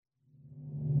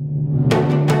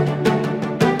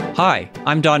Hi,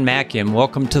 I'm Don Mackey, and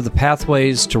welcome to the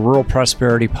Pathways to Rural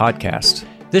Prosperity podcast.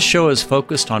 This show is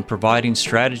focused on providing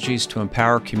strategies to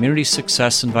empower community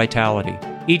success and vitality.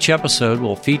 Each episode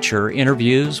will feature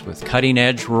interviews with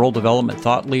cutting-edge rural development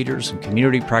thought leaders and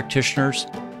community practitioners,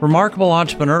 remarkable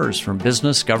entrepreneurs from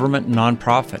business, government, and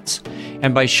nonprofits,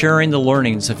 and by sharing the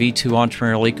learnings of E2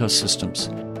 entrepreneurial ecosystems.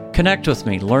 Connect with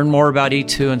me, learn more about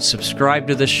E2, and subscribe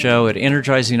to this show at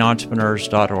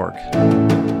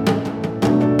energizingentrepreneurs.org.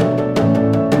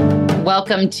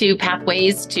 Welcome to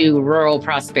Pathways to Rural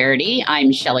Prosperity.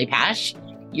 I'm Shelley Pash,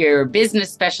 your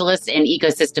business specialist and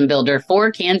ecosystem builder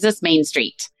for Kansas Main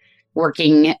Street,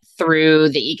 working through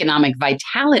the economic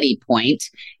vitality point,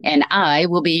 and I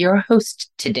will be your host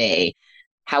today.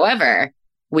 However,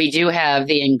 we do have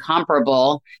the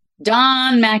incomparable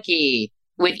Don Mackey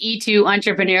with E2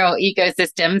 Entrepreneurial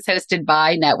Ecosystems, hosted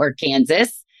by Network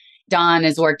Kansas. Don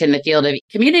has worked in the field of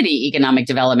community economic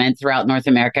development throughout North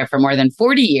America for more than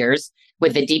 40 years,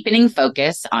 with a deepening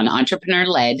focus on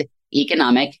entrepreneur-led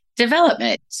economic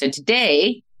development. So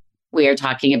today, we are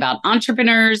talking about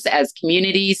entrepreneurs as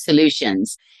community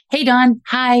solutions. Hey, Don.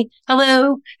 Hi.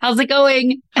 Hello. How's it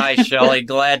going? Hi, Shelley.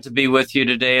 Glad to be with you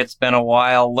today. It's been a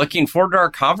while. Looking forward to our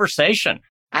conversation.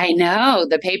 I know.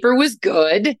 The paper was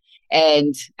good,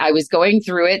 and I was going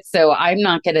through it, so I'm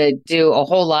not going to do a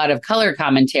whole lot of color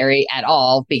commentary at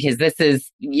all, because this is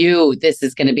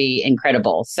going to be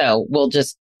incredible. So we'll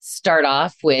just start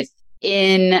off with,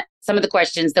 in some of the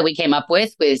questions that we came up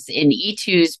with was in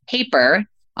E2's paper,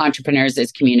 Entrepreneurs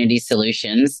as Community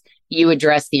Solutions, you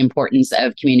address the importance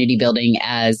of community building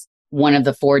as one of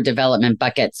the 4 development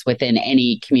buckets within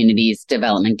any community's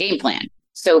development game plan.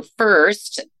 So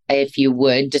first, if you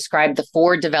would describe the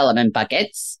 4 development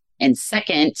buckets. And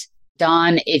second,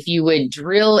 Don, if you would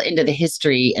drill into the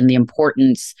history and the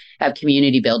importance of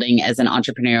community building as an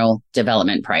entrepreneurial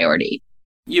development priority.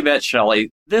 You bet, Shelley.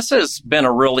 This has been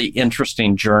a really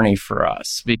interesting journey for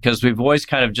us because we've always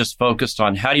kind of just focused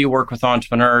on how do you work with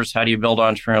entrepreneurs? How do you build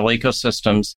entrepreneurial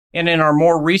ecosystems? And in our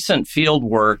more recent field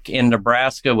work in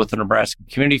Nebraska with the Nebraska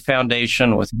Community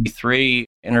Foundation, with E3,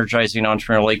 Energizing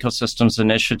Entrepreneurial Ecosystems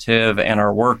Initiative, and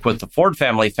our work with the Ford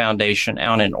Family Foundation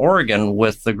out in Oregon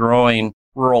with the growing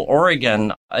Rural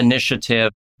Oregon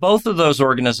Initiative, both of those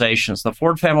organizations, the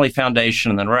Ford Family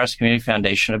Foundation and the Nebraska Community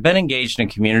Foundation, have been engaged in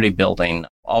community building.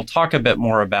 I'll talk a bit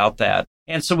more about that.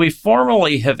 And so we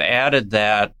formally have added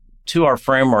that to our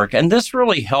framework. And this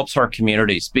really helps our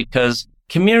communities because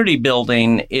community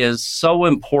building is so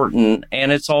important,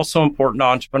 and it's also important to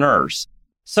entrepreneurs.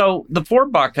 So the 4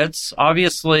 buckets,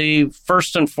 obviously,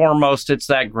 first and foremost, it's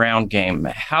that ground game.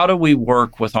 How do we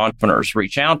work with entrepreneurs?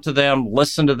 Reach out to them,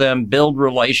 listen to them, build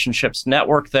relationships,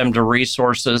 network them to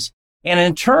resources. And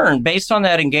in turn, based on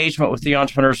that engagement with the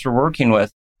entrepreneurs we're working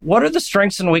with, what are the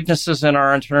strengths and weaknesses in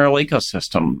our entrepreneurial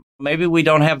ecosystem? Maybe we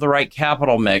don't have the right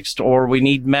capital mixed, or we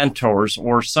need mentors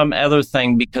or some other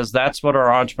thing, because that's what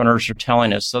our entrepreneurs are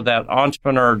telling us. So that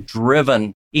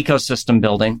entrepreneur-driven ecosystem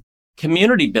building,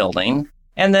 community building.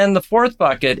 And then the 4th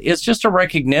bucket is just a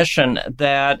recognition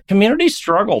that communities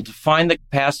struggle to find the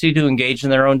capacity to engage in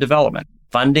their own development,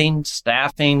 funding,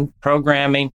 staffing,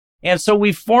 programming. And so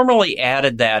we formally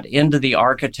added that into the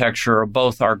architecture of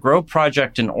both our GROW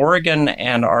project in Oregon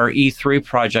and our E3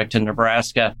 project in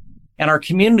Nebraska. And our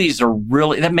communities are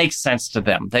really, that makes sense to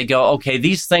them. They go, okay,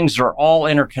 these things are all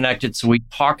interconnected. So we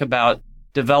talk about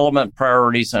development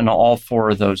priorities in all 4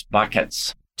 of those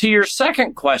buckets. To your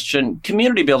second question,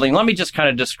 community building, let me just kind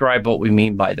of describe what we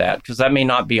mean by that, because that may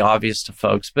not be obvious to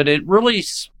folks, but it really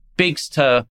speaks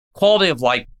to quality of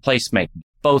life placemaking,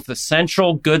 both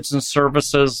essential goods and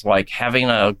services like having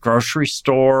a grocery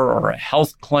store or a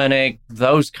health clinic,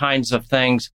 those kinds of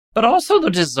things, but also the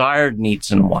desired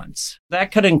needs and wants.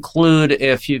 That could include,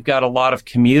 if you've got a lot of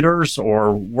commuters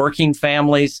or working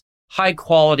families, high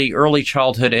quality early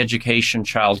childhood education,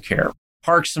 childcare,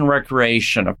 parks and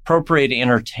recreation, appropriate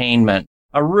entertainment,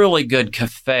 a really good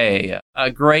cafe,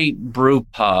 a great brew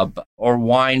pub or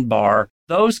wine bar,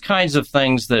 those kinds of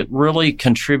things that really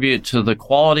contribute to the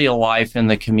quality of life in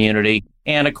the community.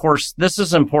 And of course, this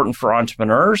is important for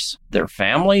entrepreneurs, their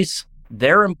families,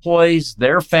 their employees,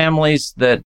 their families,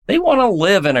 that they want to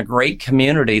live in a great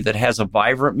community that has a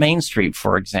vibrant Main Street,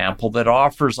 for example, that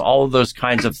offers all of those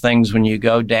kinds of things. When you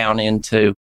go down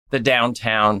into the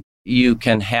downtown, you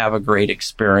can have a great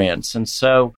experience. And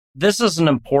so this is an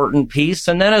important piece.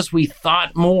 And then as we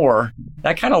thought more,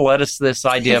 that kind of led us to this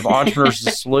idea of entrepreneurs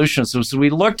as solutions. So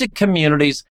we looked at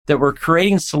communities that were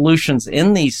creating solutions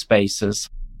in these spaces.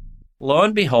 lo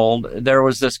and behold, there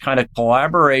was this kind of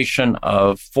collaboration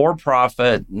of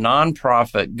for-profit,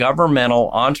 nonprofit,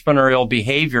 governmental, entrepreneurial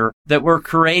behavior that were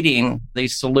creating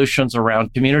these solutions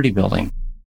around community building.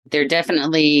 They're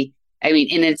definitely, and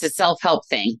it's a self-help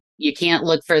thing. You can't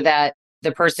look for the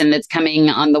person that's coming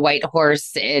on the white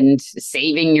horse and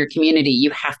saving your community.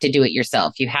 You have to do it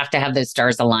yourself. You have to have those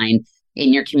stars align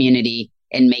in your community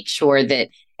and make sure that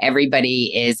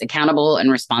everybody is accountable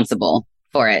and responsible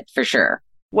for it, for sure.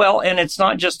 Well, and it's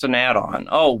not just an add-on.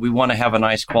 Oh, we want to have a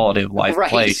nice quality of life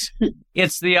place.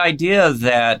 It's the idea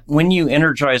that when you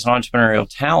energize entrepreneurial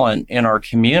talent in our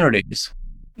communities,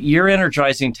 you're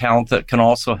energizing talent that can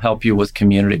also help you with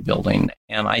community building.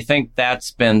 And I think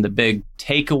that's been the big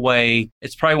takeaway.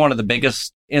 It's probably one of the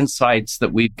biggest insights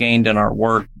that we've gained in our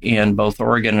work in both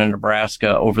Oregon and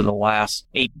Nebraska over the last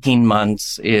 18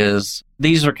 months is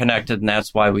these are connected. And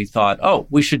that's why we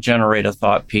thought, we should generate a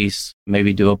thought piece,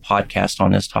 maybe do a podcast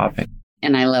on this topic.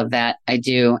 And I love that. I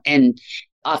do. And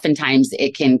oftentimes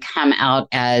it can come out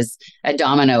as a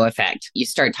domino effect. You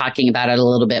start talking about it a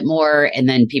little bit more, and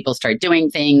then people start doing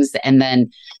things, and then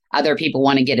other people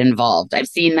want to get involved. I've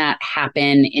seen that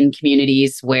happen in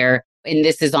communities where, and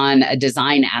this is on a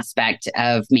design aspect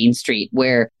of Main Street,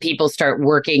 where people start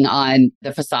working on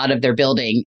the facade of their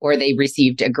building, or they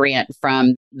received a grant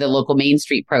from the local Main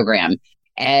Street program.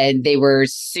 And they were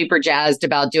super jazzed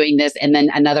about doing this. And then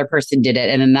another person did it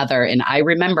and another. And I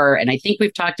remember, and I think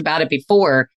we've talked about it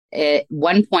before, at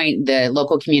one point, the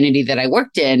local community that I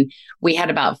worked in, we had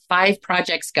about 5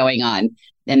 projects going on.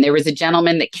 And there was a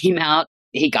gentleman that came out.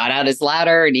 He got out his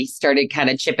ladder and he started kind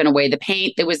of chipping away the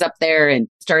paint that was up there and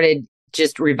started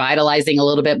just revitalizing a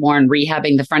little bit more and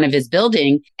rehabbing the front of his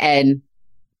building. And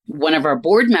one of our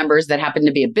board members that happened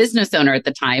to be a business owner at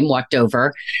the time walked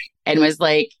over and was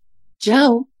like,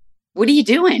 "Joe, what are you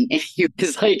doing?" And he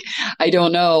was like, "I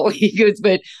don't know." He goes,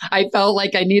 "But I felt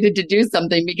like I needed to do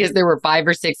something because there were 5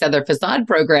 or 6 other facade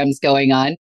programs going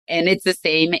on." And it's the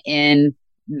same in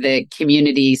the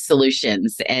community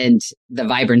solutions and the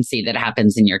vibrancy that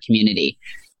happens in your community.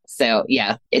 So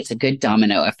yeah, it's a good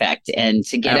domino effect and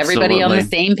to get everybody on the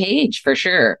same page for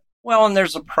sure. Well, and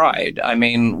there's a pride. I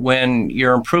mean, when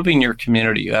you're improving your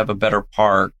community, you have a better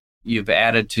park, you've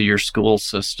added to your school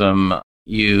system.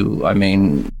 You,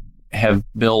 have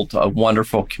built a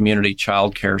wonderful community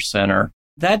childcare center.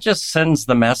 That just sends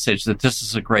the message that this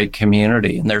is a great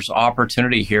community and there's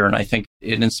opportunity here. And I think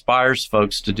it inspires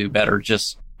folks to do better,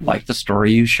 just like the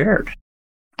story you shared.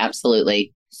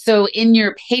 Absolutely. So in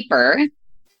your paper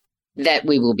that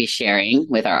we will be sharing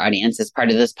with our audience as part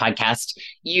of this podcast,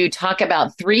 you talk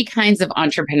about 3 kinds of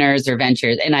entrepreneurs or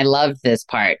ventures. And I love this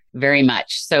part very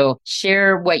much. So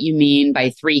share what you mean by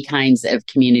 3 kinds of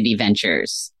community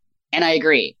ventures. And I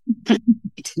agree.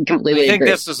 Completely I think agree.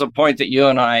 This is a point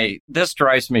that this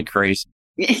drives me crazy.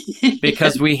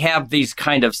 Because we have these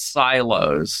kind of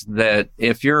silos that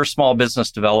if you're a small business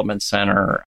development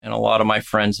center, and a lot of my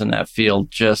friends in that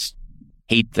field just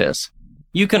hate this,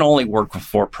 you can only work with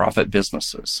for-profit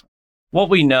businesses. What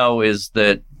we know is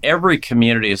that every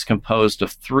community is composed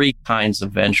of 3 kinds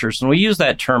of ventures, and we use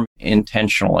that term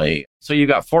intentionally. So you've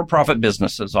got for-profit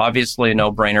businesses, obviously a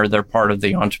no-brainer. They're part of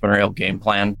the entrepreneurial game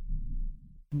plan.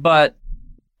 But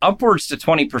upwards to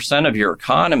 20% of your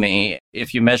economy,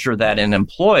 if you measure that in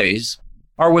employees,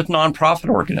 are with nonprofit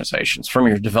organizations, from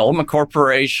your development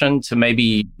corporation to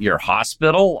maybe your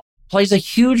hospital, plays a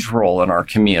huge role in our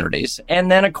communities. And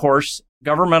then, of course,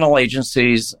 governmental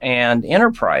agencies and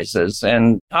enterprises.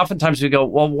 And oftentimes we go,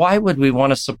 well, why would we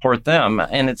want to support them?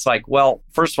 And it's like, well,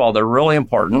 first of all, they're really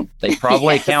important. They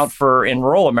probably account for, in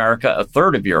rural America,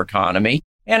 1/3 of your economy.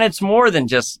 And it's more than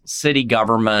just city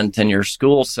government and your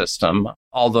school system,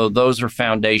 although those are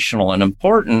foundational and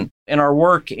important. In our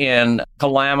work in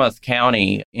Klamath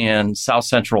County in South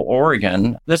Central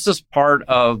Oregon, this is part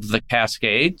of the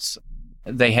Cascades.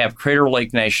 They have Crater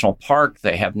Lake National Park.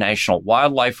 They have national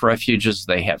wildlife refuges.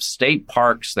 They have state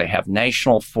parks. They have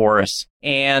national forests.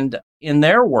 And in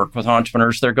their work with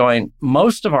entrepreneurs, they're going,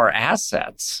 most of our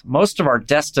assets, most of our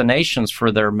destinations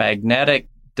for their magnetic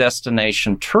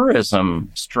destination tourism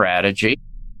strategy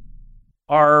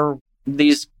are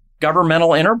these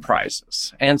governmental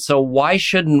enterprises. And so why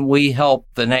shouldn't we help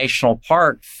the national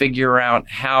park figure out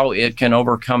how it can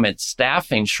overcome its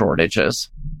staffing shortages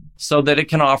so that it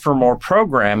can offer more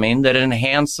programming that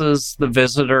enhances the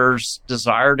visitors'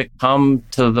 desire to come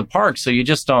to the park? So you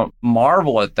just don't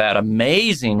marvel at that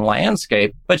amazing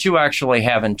landscape, but you actually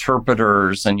have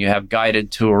interpreters and you have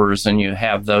guided tours and you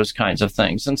have those kinds of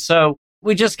things. And so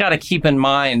we just got to keep in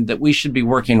mind that we should be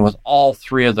working with all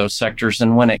 3 of those sectors.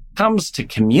 And when it comes to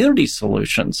community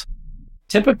solutions,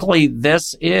 typically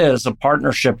this is a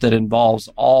partnership that involves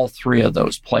all three of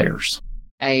those players.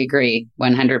 I agree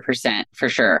 100% for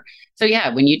sure. So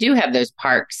yeah, when you do have those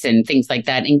parks and things like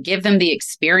that and give them the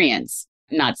experience,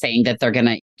 not saying that they're going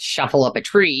to shuffle up a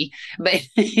tree, but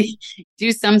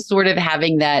do some sort of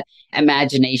having that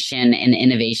imagination and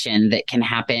innovation that can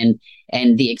happen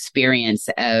and the experience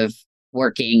of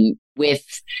working with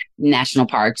national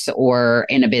parks or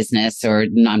in a business or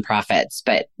nonprofits.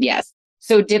 But yes.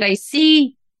 So did I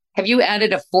see, have you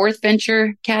added a fourth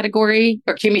venture category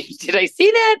or community? Did I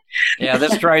see that? Yeah,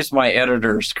 this drives my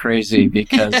editors crazy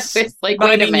because it's like,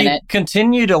 wait a minute. You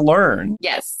continue to learn.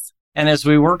 Yes. And as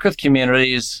we work with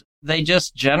communities, they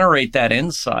just generate that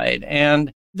insight.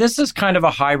 And this is kind of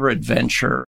a hybrid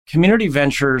venture. Community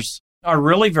ventures are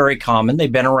really very common.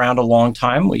 They've been around a long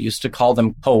time. We used to call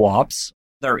them co-ops.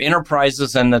 They're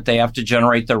enterprises in that they have to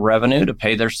generate their revenue to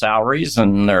pay their salaries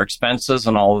and their expenses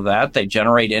and all of that. They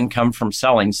generate income from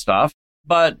selling stuff,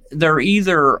 but they're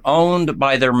either owned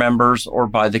by their members or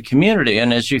by the community.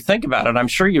 And as you think about it, I'm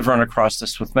sure you've run across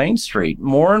this with Main Street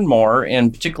more and more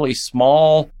in particularly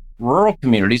small rural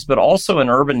communities, but also in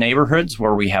urban neighborhoods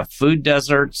where we have food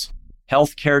deserts,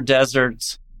 healthcare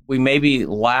deserts. We maybe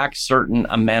lack certain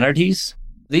amenities.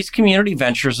 These community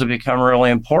ventures have become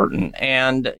really important.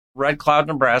 And Red Cloud,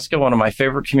 Nebraska, one of my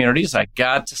favorite communities, I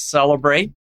got to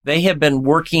celebrate. They have been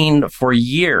working for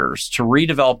years to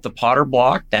redevelop the Potter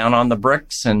Block down on the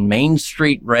bricks and Main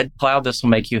Street, Red Cloud. This will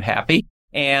make you happy.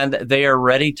 And they are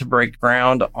ready to break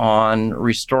ground on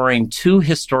restoring 2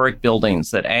 historic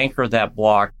buildings that anchor that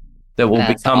block that will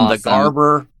become awesome. The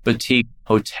Garber Boutique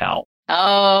Hotel.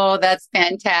 Oh, that's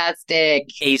fantastic.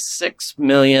 A $6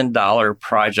 million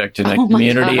project in a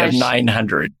community of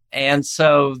 900. And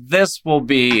so this will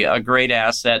be a great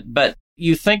asset. But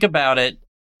you think about it,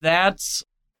 that's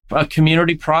a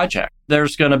community project.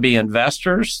 There's going to be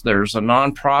investors. There's a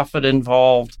nonprofit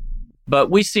involved. But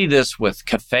we see this with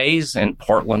cafes in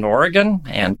Portland, Oregon,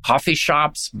 and coffee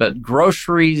shops, but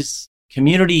groceries,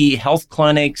 community health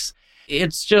clinics.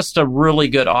 It's just a really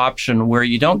good option where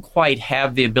you don't quite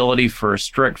have the ability for a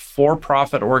strict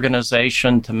for-profit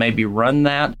organization to maybe run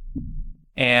that.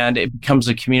 And it becomes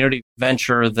a community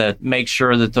venture that makes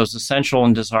sure that those essential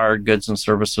and desired goods and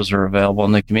services are available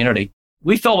in the community.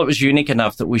 We felt it was unique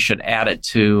enough that we should add it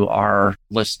to our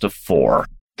list of 4.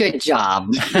 Good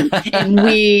job. And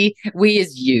we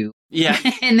is you. Yeah.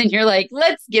 And then you're like,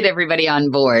 let's get everybody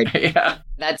on board. Yeah.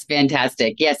 That's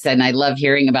fantastic. Yes. And I love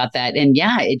hearing about that. And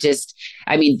yeah,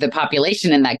 the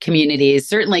population in that community is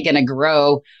certainly going to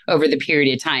grow over the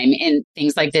period of time. And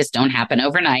things like this don't happen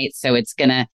overnight. So it's going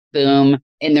to boom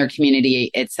in their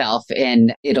community itself.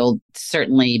 And it'll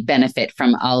certainly benefit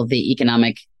from all of the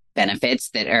economic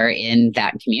benefits that are in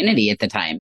that community at the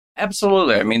time.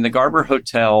 Absolutely. I mean, the Garber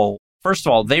Hotel, first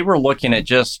of all, they were looking at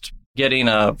just getting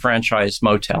a franchise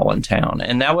motel in town,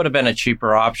 and that would have been a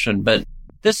cheaper option. But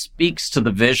this speaks to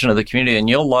the vision of the community, and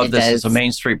you'll love this as a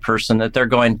Main Street person, that they're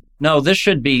going, no, this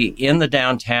should be in the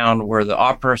downtown where the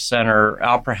Opera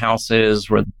House is,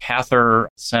 where the Cather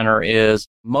Center is.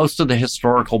 Most of the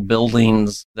historical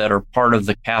buildings that are part of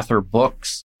the Cather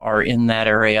books are in that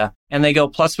area. And they go,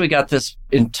 plus we got this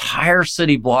entire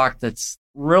city block that's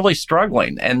really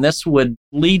struggling, and this would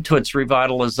lead to its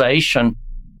revitalization.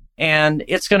 And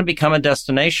it's going to become a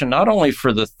destination, not only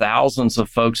for the thousands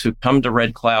of folks who come to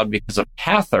Red Cloud because of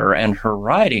Cather and her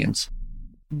writings,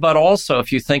 but also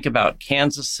if you think about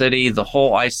Kansas City, the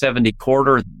whole I-70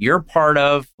 corridor you're part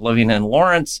of, living in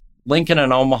Lawrence, Lincoln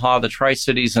and Omaha, the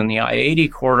Tri-Cities and the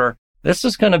I-80 corridor, this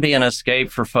is going to be an escape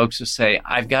for folks who say,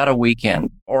 I've got a weekend,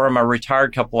 or I'm a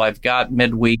retired couple, I've got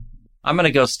midweek. I'm going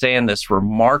to go stay in this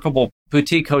remarkable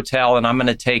boutique hotel, and I'm going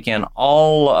to take in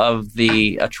all of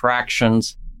the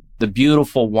attractions, the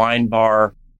beautiful wine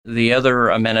bar, the other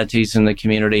amenities in the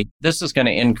community. This is going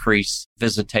to increase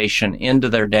visitation into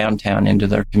their downtown, into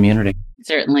their community.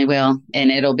 Certainly will.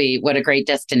 And it'll be what a great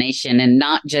destination, and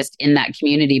not just in that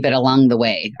community, but along the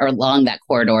way or along that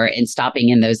corridor and stopping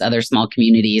in those other small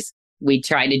communities. We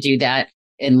try to do that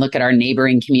and look at our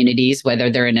neighboring communities, whether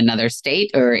they're in another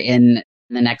state or in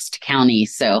the next county.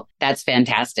 So that's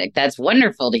fantastic. That's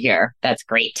wonderful to hear. That's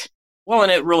great. Well,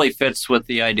 and it really fits with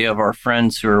the idea of our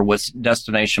friends who are with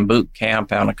Destination Boot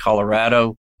Camp out of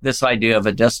Colorado, this idea of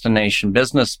a destination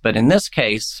business, but in this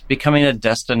case, becoming a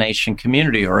destination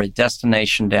community or a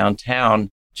destination downtown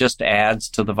just adds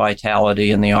to the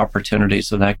vitality and the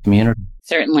opportunities of that community.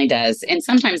 Certainly does. And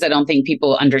sometimes I don't think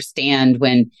people understand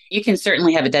when you can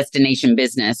certainly have a destination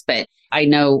business, but I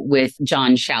know with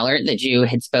John Schallert that you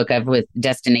had spoke of with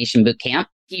Destination Boot Camp,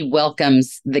 he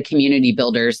welcomes the community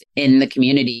builders in the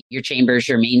community, your chambers,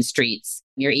 your main streets,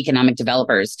 your economic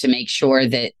developers, to make sure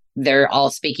that they're all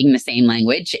speaking the same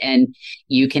language and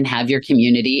you can have your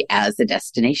community as a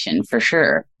destination for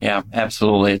sure. Yeah,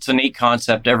 absolutely. It's a neat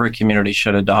concept. Every community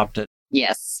should adopt it.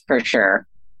 Yes, for sure.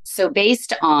 So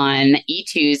based on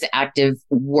E2's active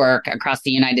work across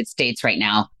the United States right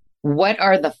now, what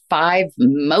are the 5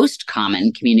 most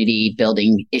common community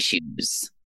building issues?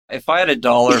 If I had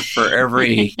 $1 for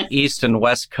every East and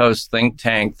West Coast think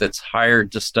tank that's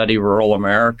hired to study rural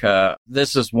America,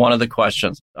 this is one of the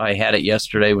questions. I had it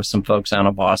yesterday with some folks out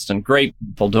of Boston. Great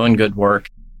people doing good work.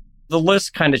 The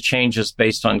list kind of changes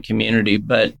based on community,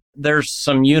 but there's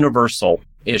some universal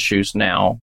issues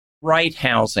now. Right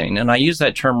housing, and I use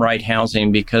that term right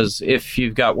housing because if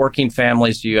you've got working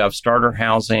families, you have starter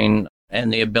housing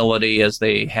and the ability as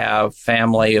they have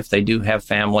family, if they do have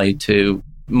family, to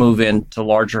move into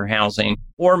larger housing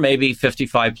or maybe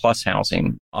 55 plus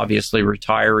housing. Obviously,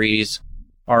 retirees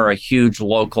are a huge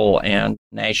local and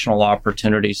national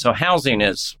opportunity. So housing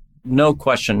is no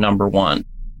question number one.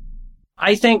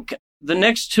 I think the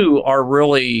next 2 are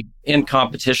really in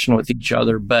competition with each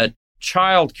other, but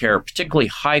childcare, particularly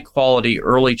high quality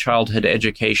early childhood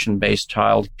education based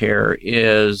childcare,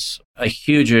 is a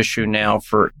huge issue now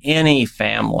for any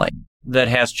family that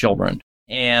has children.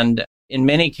 And in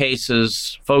many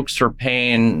cases, folks are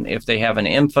paying, if they have an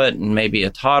infant and maybe a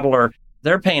toddler,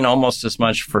 they're paying almost as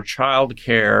much for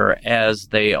childcare as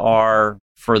they are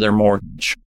for their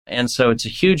mortgage. And so it's a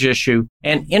huge issue.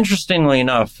 And interestingly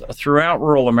enough, throughout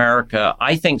rural America,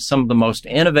 I think some of the most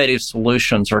innovative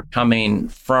solutions are coming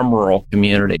from rural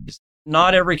communities.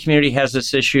 Not every community has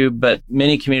this issue, but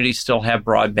many communities still have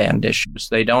broadband issues.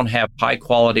 They don't have high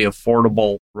quality,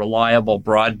 affordable, reliable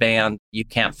broadband. You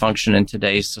can't function in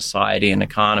today's society and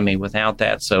economy without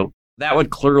that. So that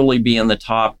would clearly be in the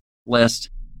top list.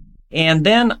 And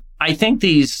then I think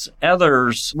these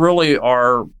others really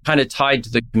are kind of tied to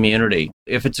the community.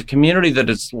 If it's a community that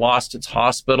has lost its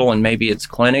hospital and maybe its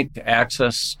clinic,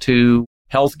 access to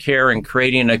healthcare and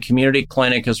creating a community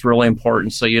clinic is really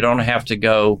important. So you don't have to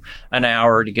go an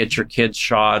hour to get your kids'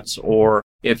 shots. Or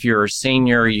if you're a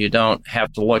senior, you don't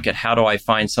have to look at how do I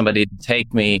find somebody to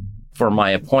take me for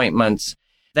my appointments.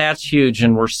 That's huge.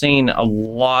 And we're seeing a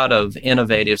lot of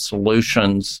innovative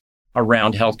solutions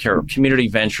around healthcare, community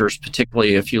ventures,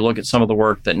 particularly if you look at some of the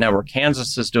work that Network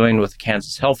Kansas is doing with the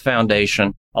Kansas Health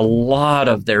Foundation. A lot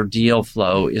of their deal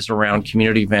flow is around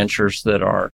community ventures that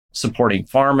are supporting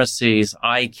pharmacies,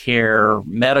 eye care,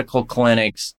 medical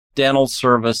clinics, dental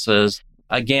services.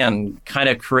 Again, kind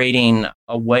of creating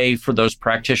a way for those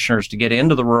practitioners to get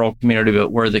into the rural community,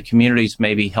 but where the communities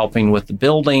may be helping with the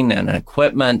building and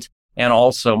equipment and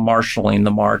also marshaling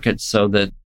the market so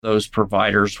that those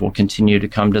providers will continue to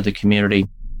come to the community.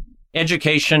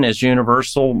 Education is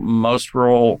universal. Most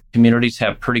rural communities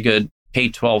have pretty good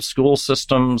K-12 school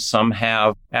systems. Some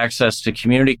have access to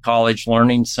community college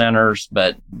learning centers,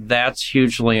 but that's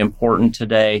hugely important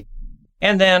today.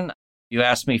 And then you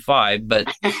asked me 5,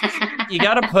 but you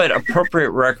got to put appropriate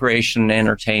recreation and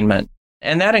entertainment.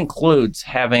 And that includes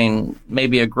having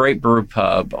maybe a great brew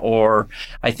pub, or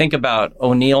I think about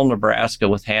O'Neill, Nebraska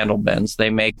with Handlebends.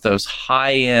 They make those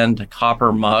high-end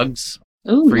copper mugs.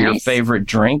 Ooh, for nice. Your favorite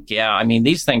drink. Yeah, I mean,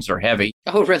 these things are heavy.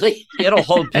 Oh, really? It'll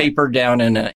hold paper down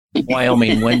in a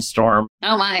Wyoming windstorm.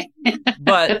 Oh, my.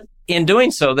 But in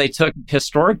doing so, they took a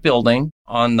historic building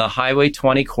on the Highway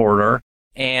 20 corridor,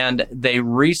 and they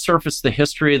resurfaced the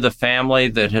history of the family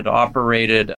that had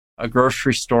operated a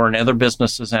grocery store and other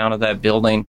businesses out of that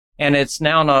building. And it's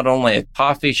now not only a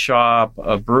coffee shop,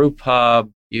 a brew pub,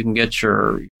 you can get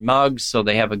your mugs, so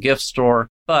they have a gift store,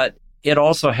 but it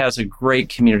also has a great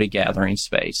community gathering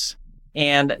space.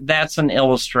 And that's an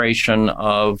illustration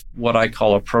of what I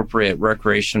call appropriate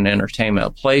recreation and entertainment, a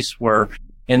place where,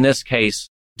 in this case,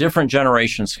 different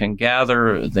generations can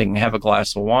gather, they can have a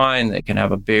glass of wine, they can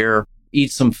have a beer,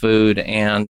 eat some food,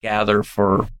 and gather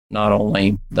for not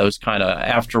only those kind of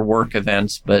after work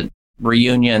events, but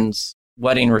reunions,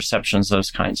 wedding receptions,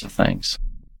 those kinds of things.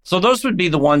 So those would be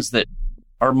the ones that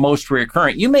are most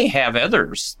recurrent. You may have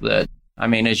others that, I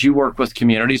mean, as you work with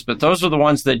communities, but those are the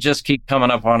ones that just keep coming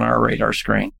up on our radar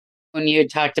screen. When you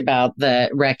talked about the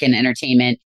rec and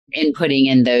entertainment and putting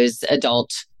in those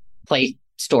adult play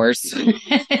stores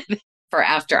for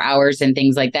after hours and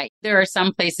things like that, there are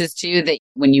some places too that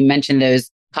when you mention those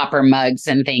copper mugs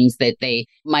and things that they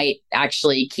might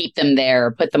actually keep them there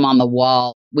or put them on the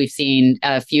wall. We've seen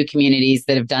a few communities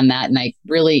that have done that. And I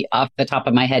really, off the top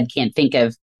of my head, can't think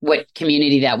of what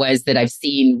community that was that I've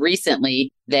seen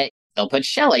recently that they'll put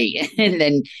Shelley and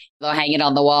then they'll hang it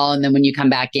on the wall. And then when you come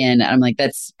back in, I'm like,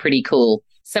 that's pretty cool.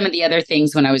 some of the other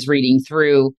things when I was reading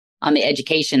through on the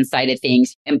education side of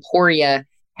things, Emporia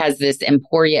has this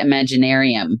Emporia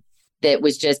Imaginarium that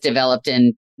was just developed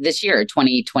in this year,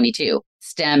 2022.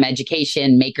 STEM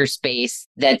education makerspace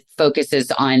that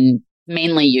focuses on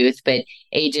mainly youth, but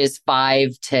ages 5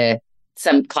 to,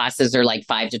 some classes are like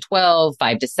 5 to 12,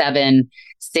 5 to 7,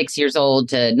 6 years old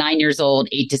to 9 years old,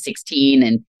 8 to 16.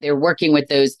 And they're working with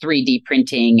those 3D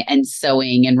printing and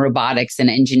sewing and robotics and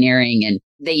engineering. And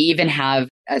they even have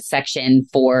a section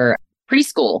for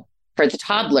preschool for the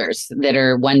toddlers that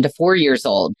are 1 to 4 years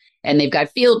old. And they've got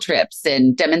field trips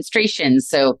and demonstrations.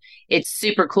 So it's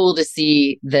super cool to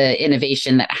see the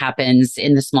innovation that happens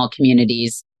in the small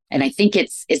communities. And I think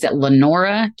is it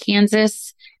Lenora,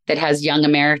 Kansas, that has Young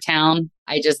Ameritown?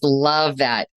 I just love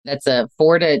that. That's a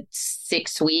 4 to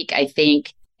 6 week, I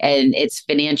think. And it's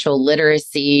financial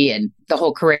literacy and the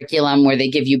whole curriculum where they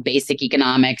give you basic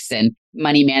economics and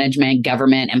money management,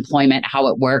 government, employment, how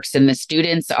it works. And the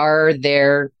students are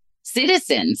their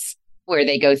citizens, where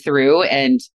they go through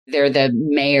and they're the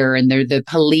mayor and they're the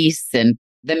police and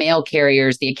the mail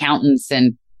carriers, the accountants,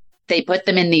 and they put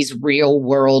them in these real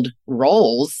world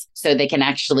roles so they can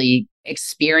actually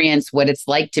experience what it's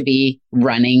like to be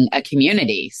running a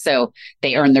community. So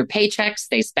they earn their paychecks,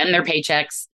 they spend their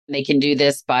paychecks. They can do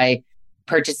this by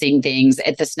purchasing things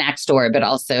at the snack store, but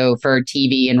also for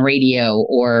TV and radio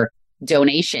or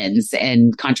donations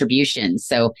and contributions.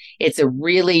 So it's a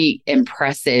really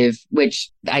impressive, which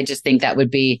I just think that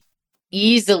would be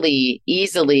easily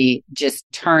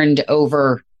just turned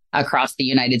over across the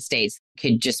United States,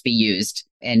 could just be used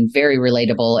and very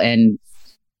relatable and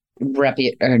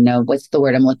what's the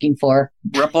word I'm looking for?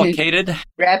 Replicated?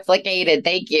 Replicated.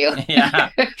 Thank you.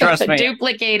 Yeah, trust me.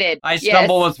 Duplicated. I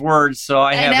stumble with words, so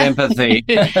I have empathy.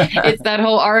 It's that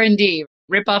whole R&D,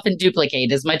 rip off and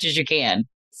duplicate as much as you can.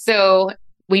 So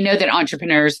we know that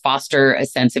entrepreneurs foster a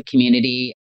sense of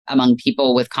community among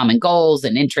people with common goals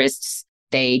and interests.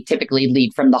 They typically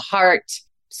lead from the heart.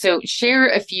 So share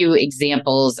a few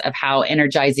examples of how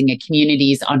energizing a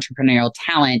community's entrepreneurial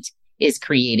talent is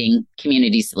creating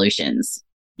community solutions.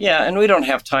 Yeah, and we don't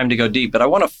have time to go deep, but I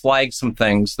want to flag some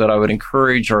things that I would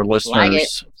encourage our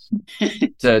listeners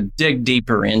to dig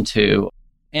deeper into.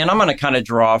 And I'm going to kind of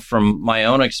draw from my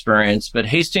own experience, but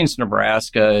Hastings,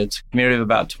 Nebraska, it's a community of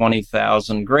about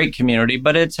 20,000, great community,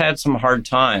 but it's had some hard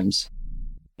times.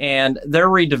 And their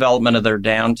redevelopment of their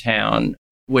downtown,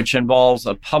 which involves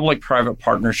a public-private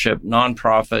partnership,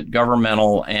 nonprofit,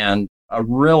 governmental, and a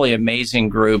really amazing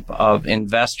group of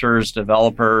investors,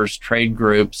 developers, trade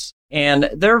groups. And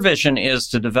their vision is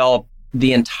to develop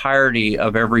the entirety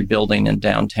of every building in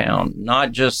downtown,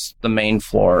 not just the main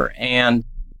floor. And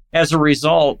as a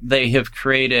result, they have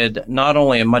created not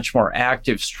only a much more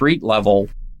active street level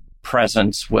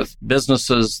presence with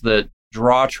businesses that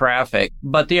draw traffic,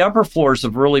 but the upper floors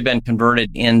have really been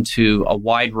converted into a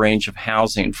wide range of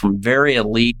housing, from very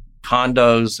elite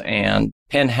condos and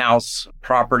penthouse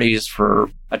properties for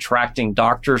attracting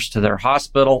doctors to their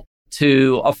hospital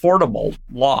to affordable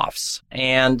lofts.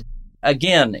 And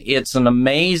again, it's an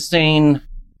amazing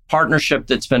partnership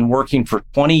that's been working for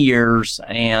 20 years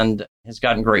and has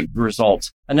gotten great results.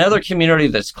 Another community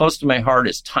that's close to my heart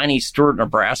is tiny Stewart,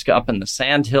 Nebraska, up in the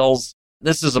Sandhills.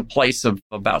 This is a place of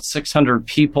about 600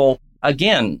 people.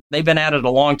 Again, they've been at it a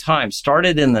long time,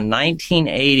 started in the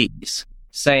 1980s,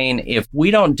 saying, if we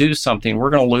don't do something, we're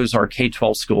going to lose our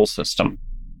K-12 school system.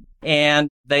 And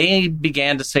they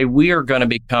began to say, we are going to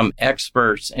become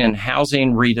experts in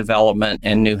housing redevelopment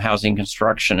and new housing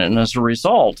construction. And as a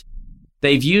result,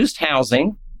 they've used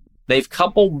housing. They've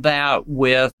coupled that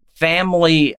with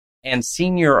family and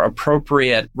senior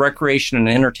appropriate recreation and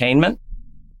entertainment.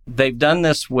 They've done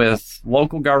this with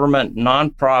local government,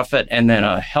 nonprofit, and then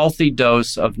a healthy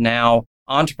dose of now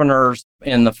entrepreneurs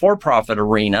in the for-profit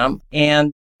arena.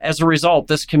 And as a result,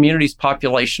 this community's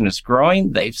population is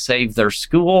growing. They've saved their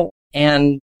school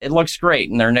and it looks great.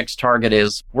 And their next target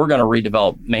is, we're going to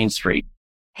redevelop Main Street.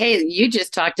 Hey, you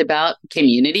just talked about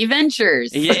community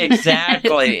ventures. Yeah,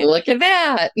 exactly. Look at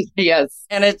that. Yes.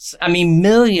 And it's,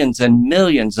 millions and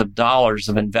millions of dollars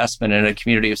of investment in a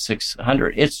community of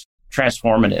 600. It's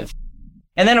transformative.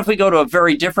 And then if we go to a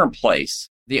very different place,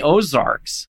 the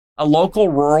Ozarks, a local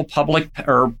rural public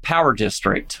or power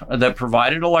district that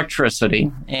provided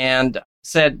electricity and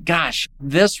said, gosh,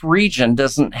 this region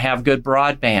doesn't have good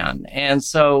broadband. And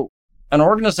so an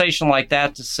organization like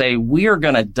that to say, we are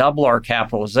going to double our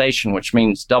capitalization, which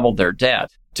means double their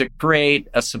debt, to create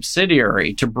a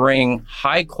subsidiary to bring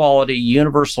high quality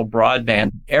universal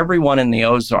broadband to everyone in the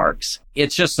Ozarks.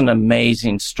 It's just an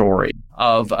amazing story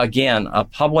of, again, a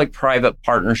public-private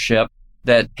partnership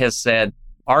that has said,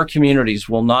 our communities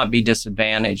will not be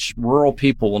disadvantaged. Rural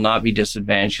people will not be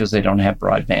disadvantaged because they don't have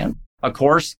broadband. Of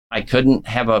course, I couldn't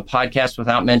have a podcast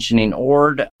without mentioning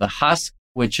Ord, the Husk,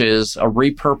 which is a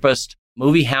repurposed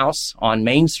movie house on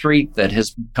Main Street that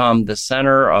has become the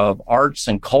center of arts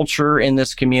and culture in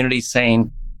this community,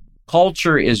 saying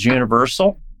culture is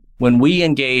universal. When we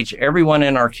engage everyone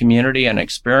in our community in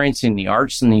experiencing the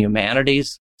arts and the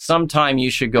humanities, sometime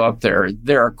you should go up there.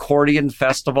 Their accordion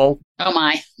festival. Oh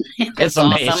my. It's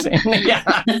amazing.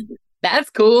 Yeah.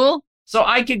 That's cool. So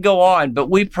I could go on,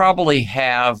 but we probably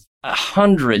have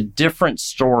 100 different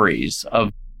stories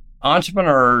of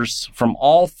entrepreneurs from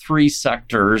all three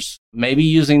sectors, maybe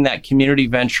using that community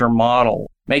venture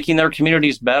model, making their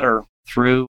communities better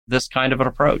through this kind of an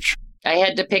approach. I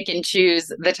had to pick and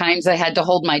choose the times I had to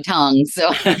hold my tongue.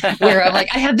 So where I'm like,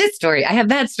 I have this story. I have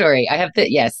that story. I have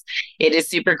that. Yes, it is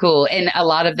super cool. And a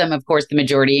lot of them, of course, the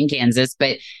majority in Kansas.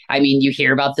 But I mean, you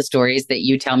hear about the stories that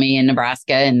you tell me in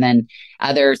Nebraska and then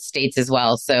other states as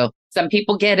well. So some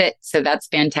people get it. So that's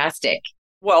fantastic.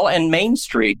 Well, and Main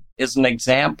Street is an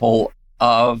example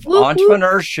of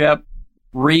entrepreneurship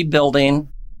rebuilding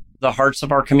the hearts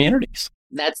of our communities.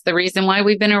 That's the reason why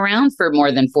we've been around for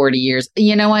more than 40 years.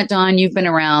 You know what, Don? You've been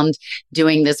around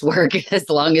doing this work as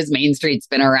long as Main Street's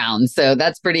been around. So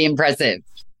that's pretty impressive.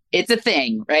 It's a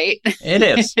thing, right? It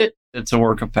is. It's a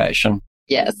work of passion.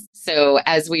 Yes. So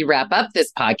as we wrap up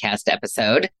this podcast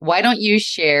episode, why don't you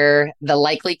share the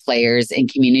likely players in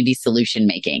community solution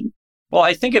making? Well,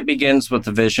 I think it begins with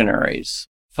the visionaries,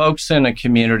 folks in a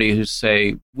community who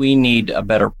say, we need a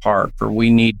better park, or we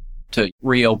need to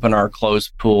reopen our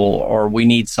closed pool, or we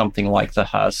need something like the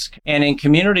Husk. And in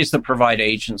communities that provide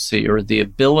agency or the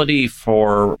ability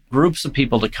for groups of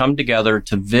people to come together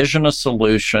to vision a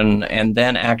solution and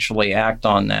then actually act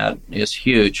on that is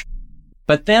huge.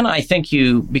 But then I think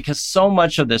because so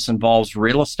much of this involves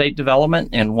real estate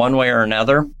development in one way or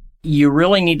another, you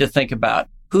really need to think about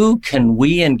who can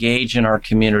we engage in our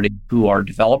community who are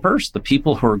developers, the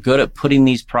people who are good at putting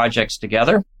these projects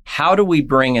together. How do we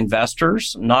bring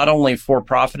investors, not only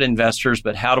for-profit investors,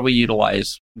 but how do we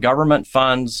utilize government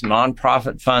funds,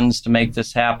 nonprofit funds to make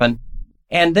this happen?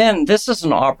 And then this is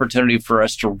an opportunity for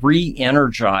us to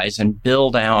re-energize and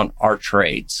build out our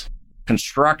trades.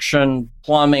 Construction,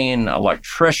 plumbing,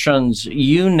 electricians,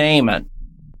 you name it.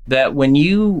 That when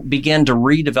you begin to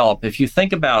redevelop, if you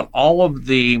think about all of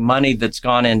the money that's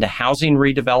gone into housing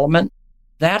redevelopment,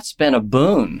 that's been a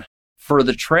boon for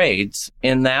the trades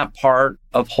in that part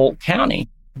of Holt County,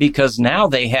 because now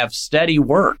they have steady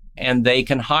work and they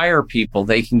can hire people.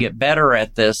 They can get better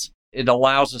at this. It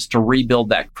allows us to rebuild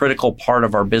that critical part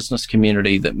of our business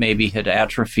community that maybe had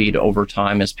atrophied over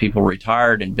time as people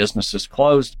retired and businesses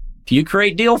closed. If you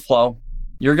create deal flow,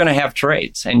 you're going to have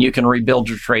trades and you can rebuild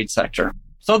your trade sector.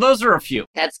 So those are a few.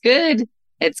 That's good.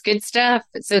 It's good stuff.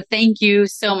 So thank you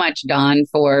so much, Don,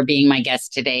 for being my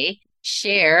guest today.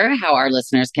 Share how our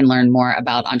listeners can learn more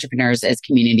about Entrepreneurs as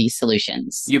Community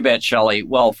Solutions. You bet, Shelley.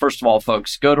 Well, first of all,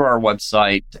 folks, go to our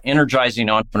website,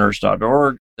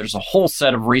 energizingentrepreneurs.org. There's a whole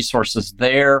set of resources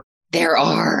there. There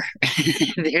are.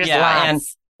 There's lots. And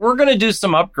we're going to do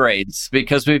some upgrades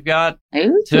because we've got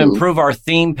to improve our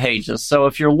theme pages. So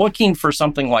if you're looking for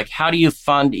something like how do you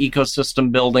fund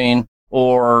ecosystem building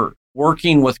or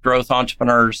working with growth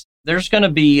entrepreneurs, there's going to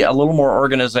be a little more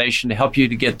organization to help you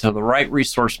to get to the right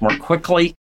resource more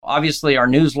quickly. Obviously, our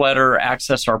newsletter,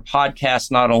 access our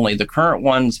podcast, not only the current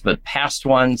ones, but past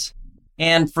ones.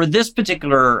 And for this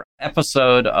particular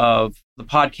episode of the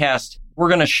podcast, we're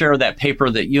going to share that paper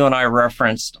that you and I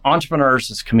referenced,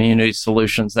 Entrepreneurs as Community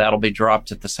Solutions. That'll be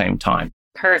dropped at the same time.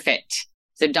 Perfect.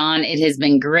 So, Don, it has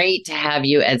been great to have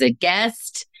you as a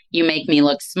guest. You make me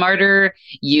look smarter.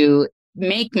 You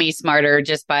make me smarter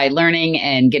just by learning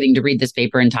and getting to read this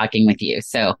paper and talking with you.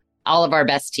 So all of our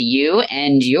best to you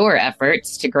and your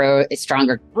efforts to grow a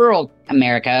stronger rural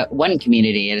America, one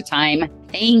community at a time.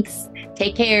 Thanks.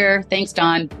 Take care. Thanks,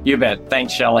 Don. You bet.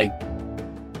 Thanks, Shelley.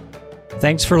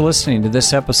 Thanks for listening to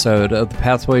this episode of the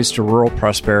Pathways to Rural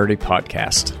Prosperity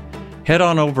podcast. Head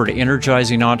on over to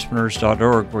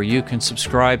energizingentrepreneurs.org where you can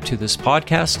subscribe to this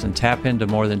podcast and tap into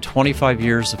more than 25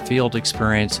 years of field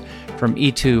experience from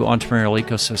E2 Entrepreneurial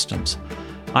Ecosystems.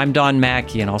 I'm Don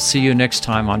Mackey, and I'll see you next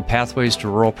time on Pathways to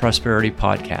Rural Prosperity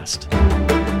podcast.